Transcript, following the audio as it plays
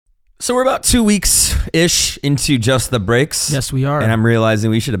So we're about 2 weeks-ish into Just the Breaks. Yes, we are. And I'm realizing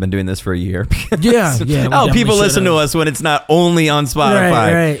we should have been doing this for a year. Yeah. People listen to us when it's not only on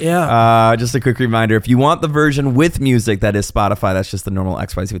Spotify. Right, yeah. Just a quick reminder, if you want the version with music that is Spotify, that's just the normal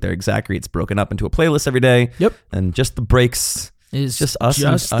XYZ with Eric Zachary. It's broken up into a playlist every day. Yep. And Just the Breaks is just us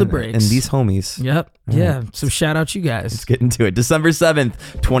the breaks. and these homies. Yep. All yeah. right. So shout out you guys. Let's get into it. December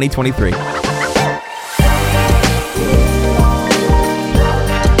 7th, 2023.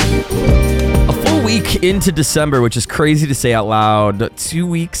 Week into December, which is crazy to say out loud. 2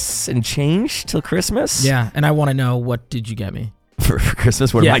 weeks and change till Christmas. Yeah, and I want to know, what did you get me? For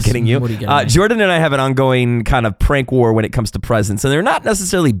Christmas, what am I getting you? What are you getting me? Jordan and I have an ongoing kind of prank war when it comes to presents, and they're not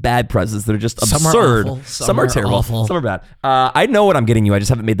necessarily bad presents. They're just absurd. Some are terrible. Awful. Some are bad. I know what I'm getting you. I just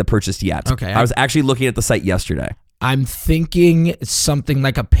haven't made the purchase yet. Okay. I was actually looking at the site yesterday. I'm thinking something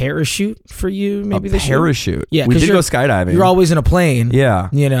like a parachute for you, maybe a parachute? Year. Yeah, we did go skydiving. You're always in a plane. Yeah.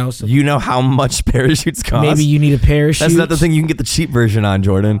 So you know how much parachutes cost? maybe you need a parachute. That's not the thing you can get the cheap version on,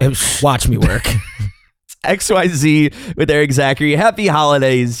 Jordan. Watch me work. XYZ with Eric Zachary. Happy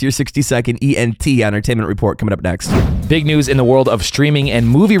holidays. Your 60-second ENT entertainment report coming up next. Big news in the world of streaming and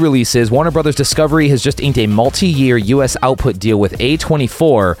movie releases. Warner Brothers Discovery has just inked a multi-year U.S. output deal with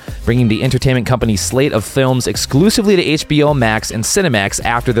A24, bringing the entertainment company's slate of films exclusively to HBO Max and Cinemax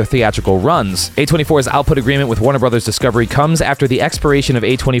after their theatrical runs. A24's output agreement with Warner Brothers Discovery comes after the expiration of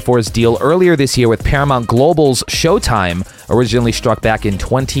A24's deal earlier this year with Paramount Global's Showtime, originally struck back in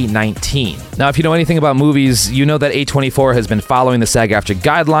 2019. Now, if you know anything about movies, you know that A24 has been following the SAG-AFTRA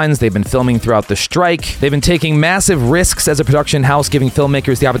guidelines. They've been filming throughout the strike. They've been taking massive risks as a production house, giving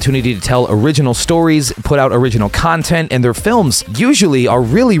filmmakers the opportunity to tell original stories, put out original content, and their films usually are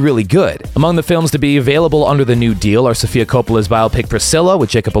really, really good. Among the films to be available under the new deal are Sofia Coppola's biopic Priscilla with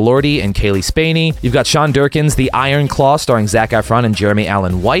Jacob Elordi and Kaylee Spaney. You've got Sean Durkin's The Iron Claw starring Zac Efron and Jeremy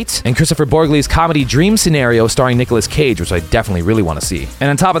Allen White, and Christopher Borgle's comedy Dream Scenario starring Nicolas Cage, which I definitely really want to see. And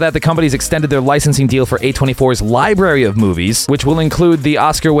on top of that, the company's extended their licensing deal for A24's library of movies, which will include the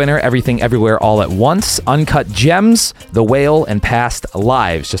Oscar winner Everything Everywhere All at Once, Uncut Gems, The Whale, and Past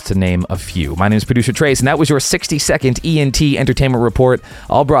Lives, just to name a few. My name is producer Trace, and that was your 60-second ENT entertainment report,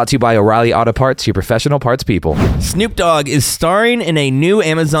 all brought to you by O'Reilly Auto Parts, your professional parts people. Snoop Dogg is starring in a new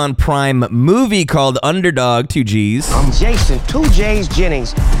Amazon Prime movie called Underdog, 2 G's. I'm Jason, 2 J's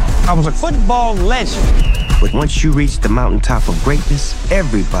Jennings. I was a football legend. But once you reach the mountaintop of greatness,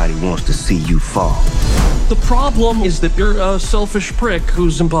 everybody wants to see you fall. The problem is that you're a selfish prick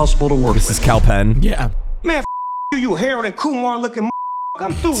who's impossible to work with. This is Cal Penn. Yeah. Man, you Harold and Kumar looking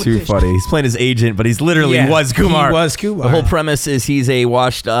I'm through with Too this. funny. He's playing his agent, but he's literally was Kumar. He was Kumar. The whole premise is he's a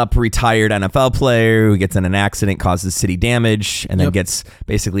washed-up, retired NFL player who gets in an accident, causes city damage, and then gets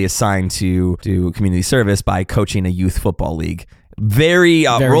basically assigned to do community service by coaching a youth football league. Very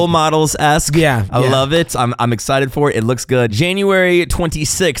role models-esque. Yeah. I love it. I'm excited for it. It looks good. January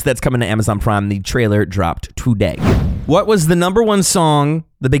 26th, that's coming to Amazon Prime. The trailer dropped today. What was the number one song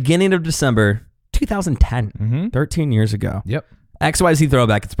the beginning of December 2010? 13 years ago. Yep. XYZ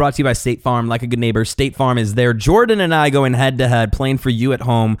Throwback. It's brought to you by State Farm. Like a good neighbor, State Farm is there. Jordan and I going head-to-head, playing for you at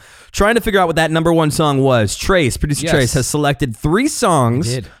home, trying to figure out what that number one song was. Producer Trace, has selected 3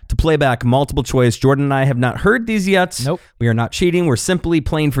 songs to play back, multiple choice. Jordan and I have not heard these yet. Nope. We are not cheating. We're simply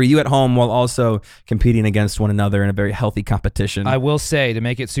playing for you at home while also competing against one another in a very healthy competition. I will say, to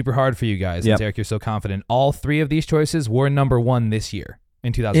make it super hard for you guys, since Eric, you're so confident, all 3 of these choices were number 1 this year.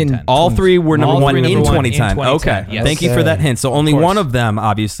 In 2010. All 3 were number 1 in 2010. Okay. Yes. Thank you for that hint. So only one of them,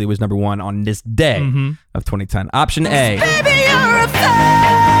 obviously, was number 1 on this day of 2010. Option A. Baby, you're a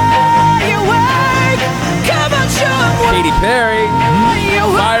firework. Come on, show 'em what Katy Perry.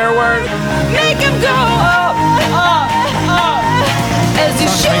 Firework. make 'em go as you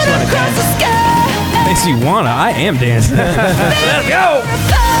shoot across the sky. Makes you wanna. I am dancing. Let's go.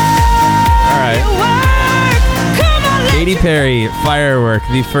 All right. Katy Perry, Firework,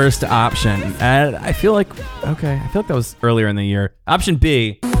 the first option. And I feel like that was earlier in the year. Option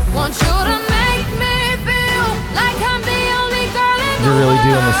B. Want you to make me feel like I'm the only girl in the You're really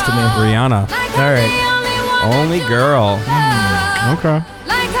doing this to me. Rihanna. Like All right. I'm the only one Only girl. Okay.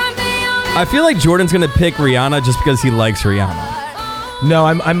 Like I'm the only I feel like Jordan's gonna pick Rihanna just because he likes Rihanna. No,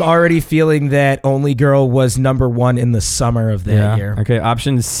 I'm already feeling that Only Girl was number 1 in the summer of that year. Okay,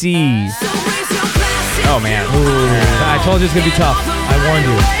 option C. Oh man. I told you it's going to be tough. I warned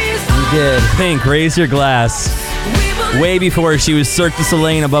you. You did. Pink, Raise Your Glass. Way before she was Cirque du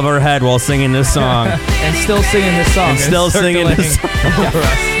Soleil above her head while singing this song. And still singing this song.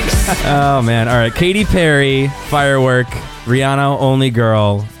 Oh, man. All right. Katy Perry, Firework, Rihanna, Only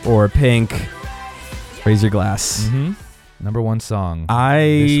Girl, or Pink, Raise Your Glass. Number one song.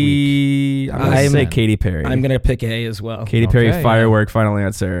 I'm gonna say Katy Perry. I'm gonna pick A as well. Katy Perry, Okay, Firework. Final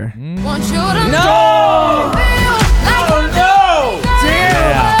answer. Want you to No!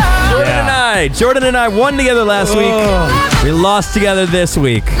 Jordan and I won together last week. We lost together this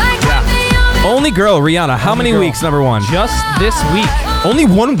week. Only girl, Rihanna. How many weeks? Number one. Just this week. Only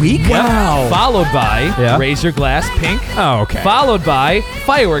 1 week? Wow. Followed by Yeah. Raise Your Glass, Pink. Oh, okay. Followed by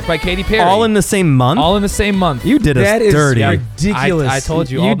Firework by Katy Perry. All in the same month? All in the same month. You did us That is dirty. ridiculous. I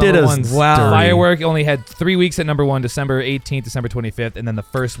told you. You all did number us ones. Wow. dirty. Firework only had 3 weeks at number one, December 18th, December 25th, and then the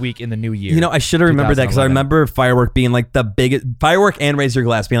first week in the new year. You know, I should have remembered that because I 2011. remember Firework being like the biggest. Firework and Raise Your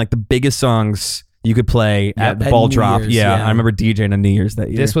Glass being like the biggest songs you could play at the at ball New drop. Year's, Yeah, yeah. I remember DJing on New Year's that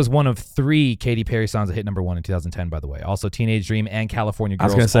year. This was one of 3 Katy Perry songs that hit number one in 2010, by the way. Also, Teenage Dream and California I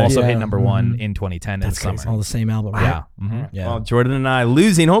was Girls gonna say. also Yeah. hit number one in 2010 in That's summer. crazy. All the same album, right? Yeah. Mhm. Yeah. Well, Jordan and I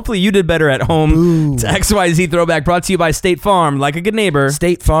losing. Hopefully you did better at home. It's XYZ Throwback brought to you by State Farm. Like a good neighbor.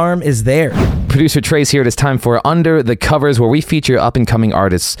 State Farm is there. Producer Trace here. It is time for Under the Covers, where we feature up-and-coming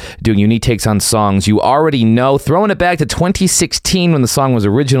artists doing unique takes on songs you already know. Throwing it back to 2016 when the song was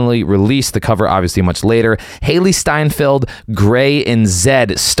originally released. The cover obviously much later. Haley Steinfeld, Gray, and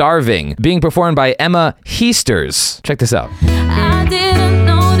Zed, Starving, being performed by Emma Heasters. Check this out. I didn't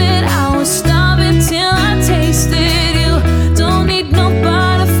know that I was starving till I tasted you. Don't need no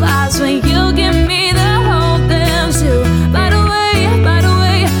butterflies when you give me the whole damn zoo. By the way,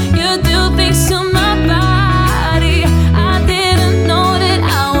 you do things to my body. I didn't know that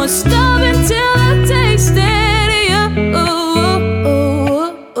I was starving till I tasted you.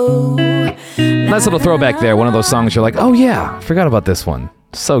 Nice little throwback there. One of those songs you're like, oh yeah, forgot about this one.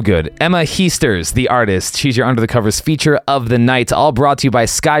 So good. Emma Heasters, the artist. She's your Under the Covers feature of the night. All brought to you by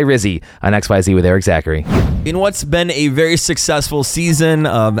Sky Rizzy on XYZ with Eric Zachary. In what's been a very successful season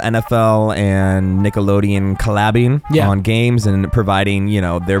of NFL and Nickelodeon collabing on games and providing, you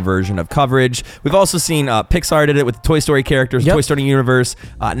know, their version of coverage. We've also seen Pixar did it with Toy Story characters, Toy Story universe.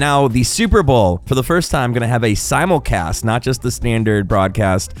 Now the Super Bowl, for the first time, going to have a simulcast, not just the standard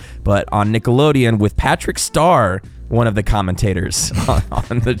broadcast, but on Nickelodeon with Patrick Starr, one of the commentators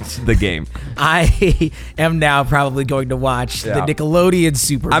on the game. I am now probably going to watch the Nickelodeon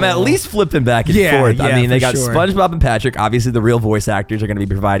Super Bowl. I'm at least flipping back and forth. I mean, they got SpongeBob and Patrick. Obviously, the real voice actors are going to be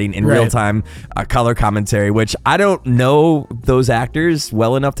providing in real time color commentary, which I don't know those actors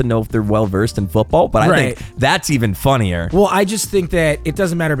well enough to know if they're well versed in football, but I think that's even funnier. Well, I just think that it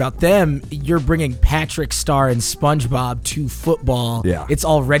doesn't matter about them. You're bringing Patrick Starr and SpongeBob to football. Yeah. It's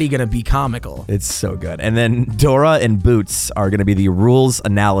already going to be comical. It's so good. And then Dora and Boots are going to be the rules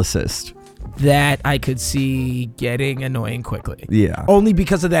analyst. That I could see getting annoying quickly. Yeah. Only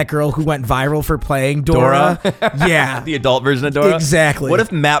because of that girl who went viral for playing Dora. Yeah. The adult version of Dora. Exactly. What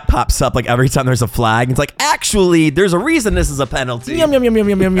if Matt pops up like every time there's a flag? It's like, actually, there's a reason this is a penalty. Yum, yum, yum, yum,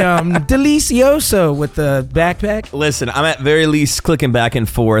 yum, yum, yum. Delicioso with the backpack. Listen, I'm at very least clicking back and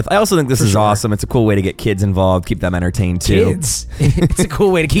forth. I also think this is awesome. It's a cool way to get kids involved, keep them entertained too. Kids. It's a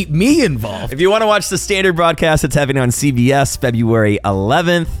cool way to keep me involved. If you want to watch the standard broadcast, it's happening on CBS February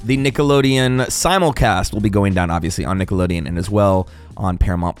 11th. The Nickelodeon simulcast will be going down, obviously, on Nickelodeon and as well on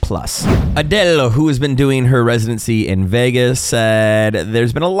Paramount Plus. Adele, who has been doing her residency in Vegas, said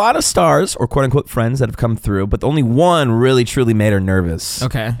there's been a lot of stars or quote-unquote friends that have come through, but only one really truly made her nervous.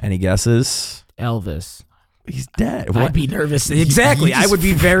 Okay. Any guesses? Elvis. He's dead. I'd be nervous. Exactly. I would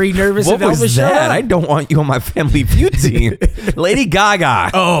be very nervous What if Elvis was showed that? up. I don't want you on my Family Feud team. Lady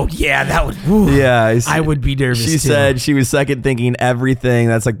Gaga. Oh, yeah, that would... Whew. Yeah. I would be nervous, She too. said she was second thinking everything.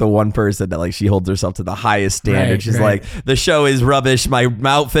 That's like the one person that like she holds herself to the highest standard. Right, She's right. like, the show is rubbish. My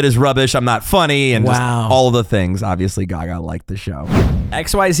outfit is rubbish. I'm not funny. And just Wow. all the things. Obviously, Gaga liked the show.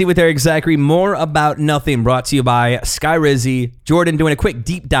 XYZ with Eric Zachary. More About Nothing brought to you by Sky Rizzy. Jordan doing a quick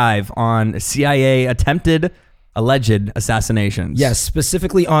deep dive on CIA attempted alleged assassinations. Yes,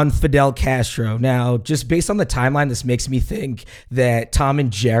 specifically on Fidel Castro. Now, just based on the timeline, this makes me think that Tom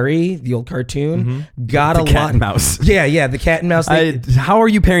and Jerry, the old cartoon, got The a cat lot. and mouse. Yeah, the cat and mouse. How are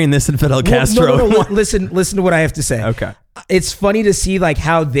you pairing this and Fidel Castro? No. Listen to what I have to say. Okay. It's funny to see like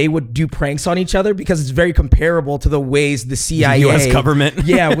how they would do pranks on each other because it's very comparable to the ways the CIA, US government.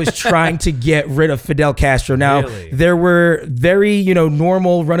 was trying to get rid of Fidel Castro. Now, Really? there were very,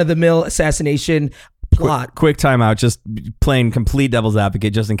 normal run-of-the-mill assassination plot. Quick timeout, just playing complete devil's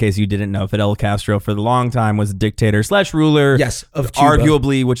advocate, just in case you didn't know. Fidel Castro, for the long time, was a dictator / ruler. Yes, of Cuba.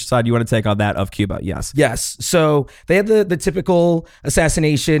 Arguably, which side you want to take on that, of Cuba? Yes. Yes. So they had the typical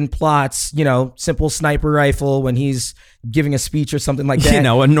assassination plots, simple sniper rifle when he's giving a speech or something like that.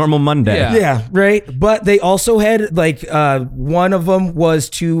 A normal Monday. Yeah, right. But they also had one of them was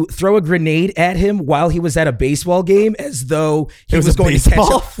to throw a grenade at him while he was at a baseball game as though he was going to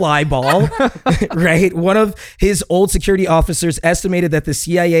catch a fly ball. Right. One of his old security officers estimated that the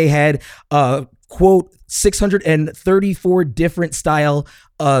CIA had, quote, 634 different styles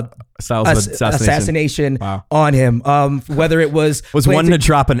of assassination on him. Whether it was one to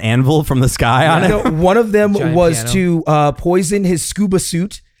drop an anvil from the sky on it. One of them was to poison his scuba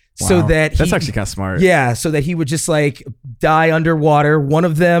suit. Wow. So that that's actually kind of smart. Yeah, so that he would just die underwater. One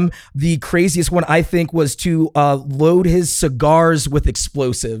of them, the craziest one, I think, was to load his cigars with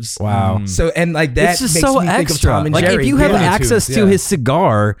explosives. Wow. So and that it's just makes so me think of extra. Tom and Jerry. If you have access to his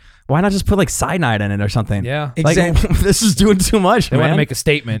cigar, why not just put cyanide in it or something? Yeah, exactly. This is doing too much. They want to make a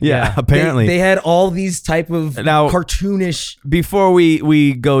statement. Yeah, apparently they had all these type of cartoonish. Before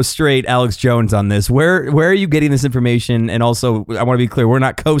we go straight Alex Jones on this, where are you getting this information? And also, I want to be clear, we're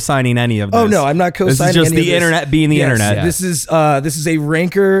not co-signing any of this. Oh no, I'm not co-signing. This is just any the of this. internet being the internet. Yeah. This is a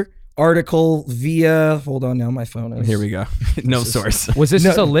Ranker article via. Hold on, now my phone is. Here we go. No source. Was this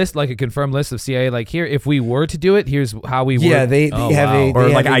just a list, like a confirmed list of CIA? Here, if we were to do it, here's how we would. Yeah, they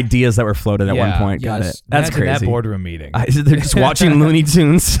have ideas that were floated at one point. Got it. That's Imagine crazy. That boardroom meeting. They're just watching Looney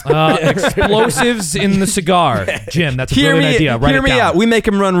Tunes. Explosives in the cigar, Jim. That's a brilliant idea. Write Hear it me down. out. We make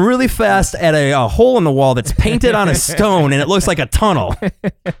him run really fast at a hole in the wall that's painted on a stone, and it looks like a tunnel.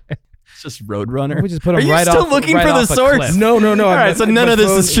 Just Roadrunner. We just put them Are you right still off, looking right for the off a source? cliff. No. All right, so none of this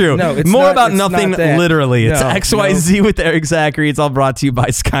is true. No, it's more not, about it's nothing. not that. Literally, it's No, XYZ with Eric Zachary. It's all brought to you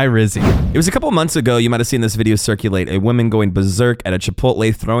by Sky Rizzy. It was a couple months ago. You might have seen this video circulate. A woman going berserk at a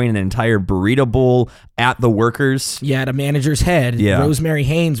Chipotle, throwing an entire burrito bowl at the workers. Yeah, at a manager's head. Yeah. Rosemary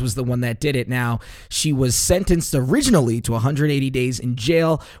Haynes was the one that did it. Now, she was sentenced originally to 180 days in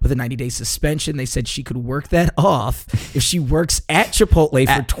jail with a 90-day suspension. They said she could work that off if she works at Chipotle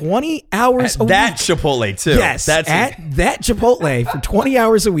for 20 hours a week. That Chipotle, too. Yes, that Chipotle for 20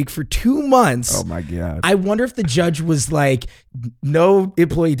 hours a week for 2 months. Oh, my God. I wonder if the judge was like, no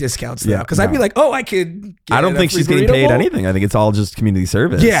employee discounts, though. Because I'd be like, I could get I don't think she's getting paid anything. I think it's all just community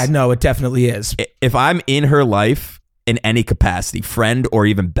service. Yeah, no, it definitely is. If I'm in her life in any capacity, friend or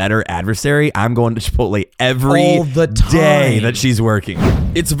even better, adversary, I'm going to Chipotle every All the time. day that she's working.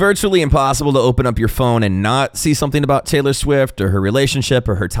 It's virtually impossible to open up your phone and not see something about Taylor Swift or her relationship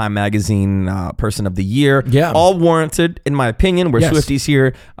or her Time Magazine Person of the Year. Yeah. All warranted, in my opinion. We're Yes. Swifties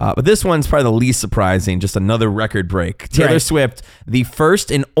here. But this one's probably the least surprising. Just another record break. Taylor Right. Swift, the first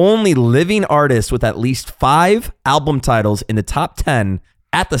and only living artist with at least 5 album titles in the top 10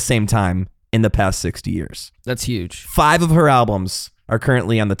 at the same time in the past 60 years. That's huge. 5 of her albums are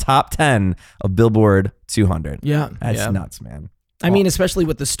currently on the top 10 of Billboard 200. Yeah. That's nuts, man. I mean, especially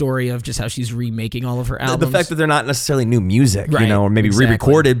with the story of just how she's remaking all of her albums. The fact that they're not necessarily new music, Right, or maybe exactly.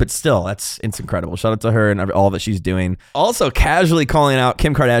 re-recorded, but still, it's incredible. Shout out to her and all that she's doing. Also, casually calling out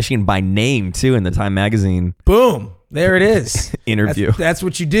Kim Kardashian by name, too, in the Time Magazine Boom. There it is. interview. That's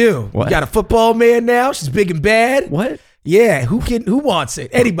what you do. What? You got a football man now. She's big and bad. What? Yeah. Who wants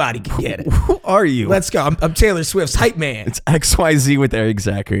it? Anybody can get it. Who are you? Let's go. I'm Taylor Swift's hype man. It's XYZ with Eric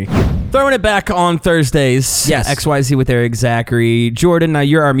Zachary. Throwing it back on Thursdays. Yes. XYZ with Eric Zachary. Jordan, now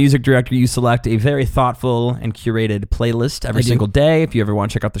you're our music director. You select a very thoughtful and curated playlist every single day. If you ever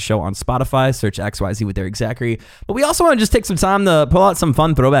want to check out the show on Spotify, search XYZ with Eric Zachary. But we also want to just take some time to pull out some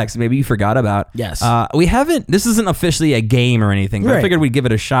fun throwbacks maybe you forgot about. Yes. We haven't, this isn't officially a game or anything, but I Right. figured we'd give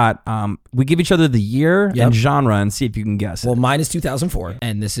it a shot. We give each other the year and genre and see if you can guess it. Well, mine is 2004,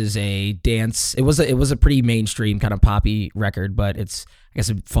 and this is a dance. It was a pretty mainstream kind of poppy record, but I guess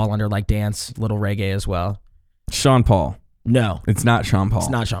it'd fall under like dance, little reggae as well. Sean Paul. No, It's not Sean Paul. it's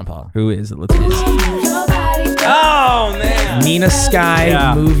not Sean Paul. Who is it? Let's see. Oh, man. Nina Sky,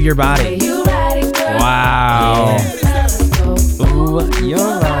 Yeah. Move Your Body. Wow.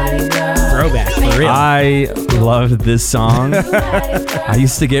 Throwback for real. I loved this song. I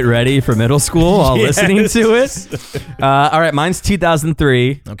used to get ready for middle school while listening to it. All right, mine's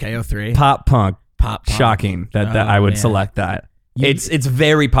 2003. Okay, 03. Pop punk. Pop punk. Shocking that Oh, I would man. select that. It's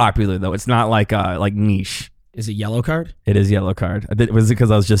very popular though. It's not like niche. Is it Yellow Card? It is Yellow Card. Was it because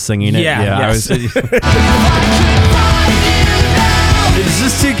I was just singing it? Yeah, yes. It's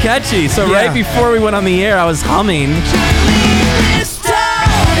just too catchy. So Yeah. right before we went on the air, I was humming.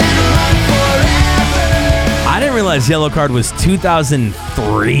 I didn't realize Yellow Card was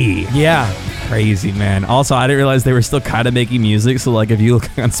 2003. Yeah. crazy, man. Also, I didn't realize they were still kind of making music. So, like, if you look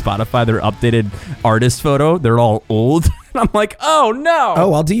on Spotify, their updated artist photo, they're all old. And I'm like, oh, no.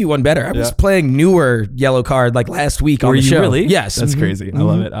 Oh, I'll do you one better. I was playing newer Yellow Card like last week on the show. Really? Yes. That's crazy. I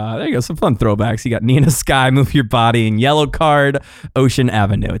love it. There you go. Some fun throwbacks. You got Nina Sky, Move Your Body, and Yellow Card, Ocean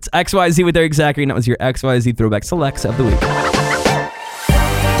Avenue. It's XYZ with Eric Zachary, and that was your XYZ Throwback Selects of the week.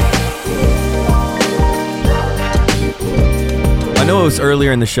 I know it was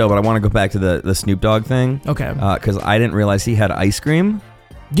earlier in the show, but I want to go back to the Snoop Dogg thing. Okay. Because I didn't realize he had ice cream.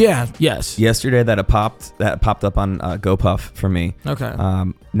 Yeah. Yes. Yesterday that popped up on GoPuff for me. Okay.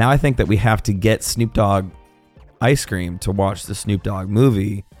 Now I think that we have to get Snoop Dogg ice cream to watch the Snoop Dogg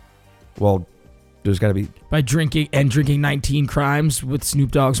movie. Well, there's got to be by drinking 19 crimes with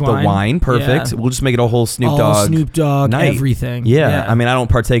Snoop Dogg's wine. The wine, perfect. Yeah. We'll just make it a whole Snoop Dogg night. Everything. Yeah. I mean, I don't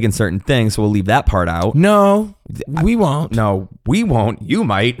partake in certain things, so we'll leave that part out. No, we won't. No, we won't. You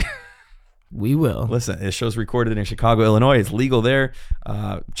might. We will. Listen, this show's recorded in Chicago, Illinois. It's legal there.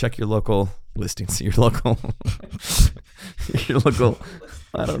 Check your local listings. Your local,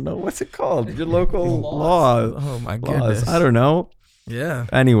 I don't know. What's it called? Your local law. Oh, my goodness. I don't know. Yeah.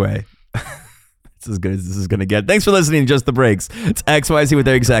 Anyway, it's as good as this is going to get. Thanks for listening to Just the Breaks. It's XYZ with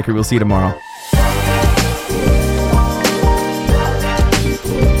Eric Zachary. We'll see you tomorrow.